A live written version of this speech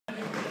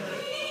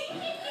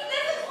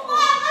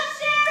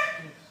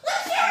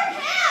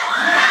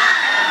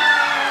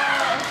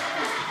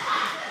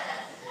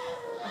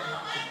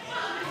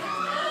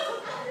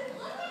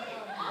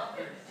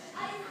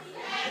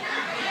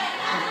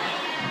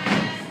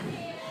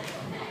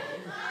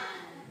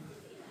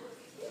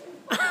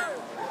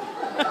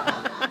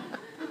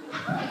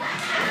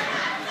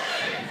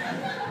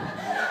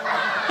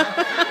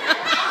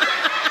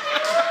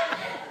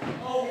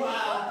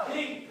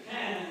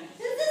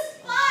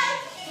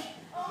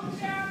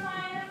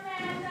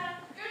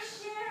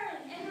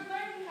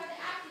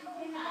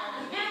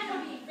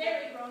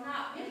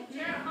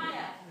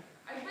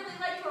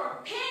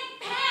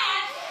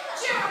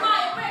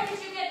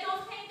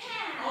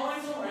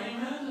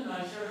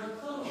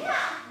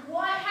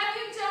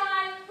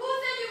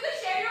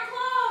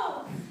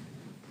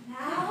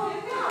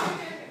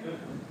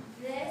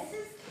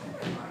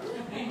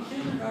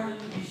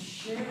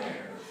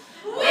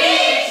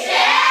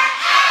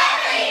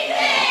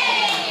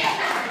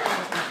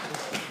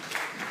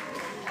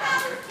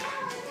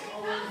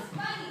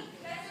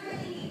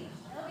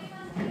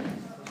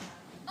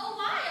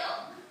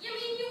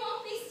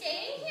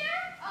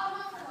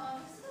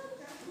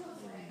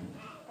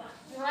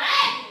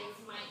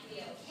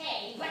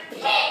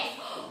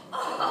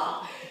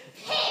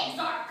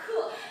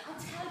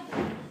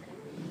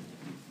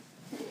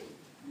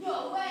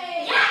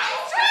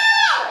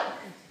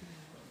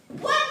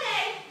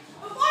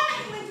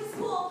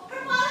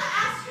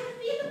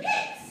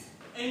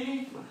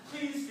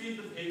Please feed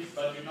the pigs,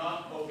 but do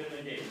not open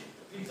the gate.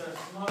 These are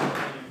smart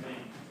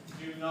anything.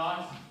 Do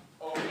not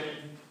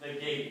open the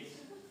gate.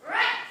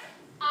 Right!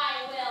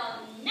 I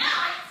will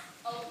not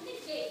open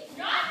the gate.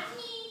 Not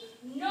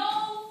me.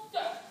 No,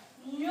 sir.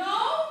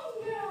 No.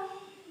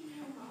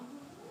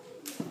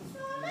 So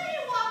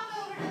Lady walked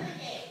over to the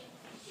gate.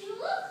 She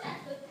looked at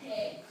the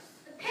pigs.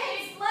 The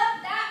pigs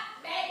looked at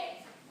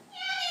Megan.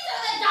 Yeah, these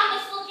are the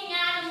dumbest looking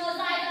animals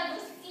I've ever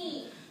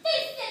seen. They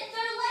sit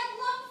there like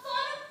lumps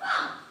on a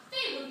bump.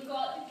 They wouldn't go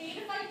out the gate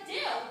if I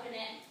did open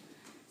it.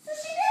 So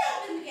she did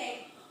open the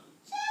gate.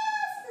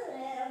 Just a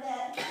little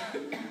bit.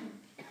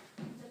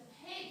 The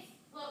pigs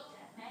looked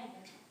at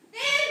Megan.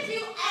 They didn't do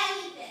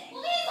anything.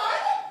 Well, these are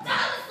the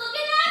dumbest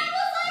looking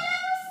animals I've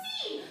ever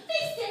seen.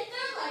 They sit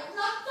there like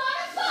lumps on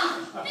a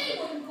bump. They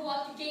wouldn't go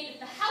out the gate if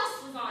the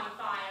house was on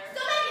fire.